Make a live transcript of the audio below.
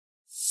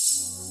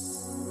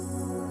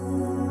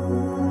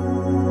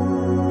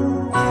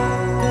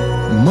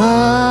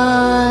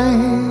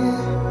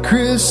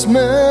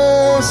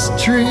Christmas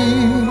tree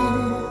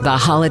The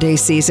holiday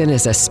season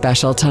is a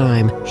special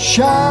time.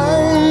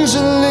 shines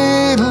a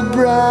little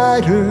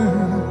brighter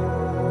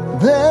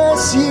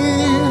this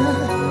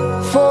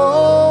year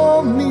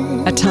for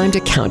me. A time to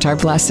count our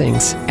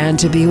blessings and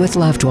to be with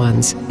loved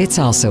ones. It's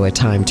also a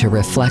time to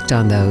reflect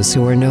on those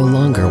who are no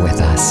longer with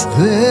us.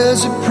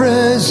 There's a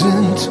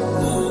present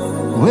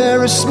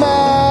where a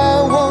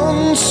smile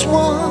once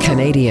was.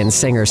 Canadian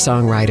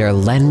singer-songwriter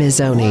Len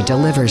Mizzoni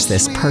delivers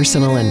this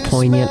personal and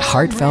poignant,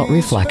 heartfelt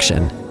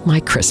reflection, My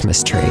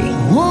Christmas Tree.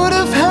 Would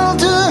have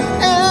held her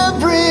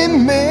every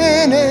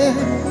minute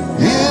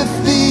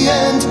if the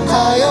end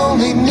I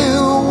only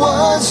knew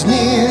was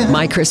near.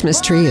 My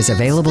Christmas Tree is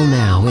available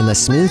now in the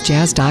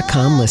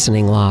smoothjazz.com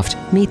listening loft.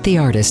 Meet the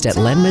artist at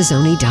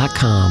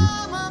lenmazzoni.com.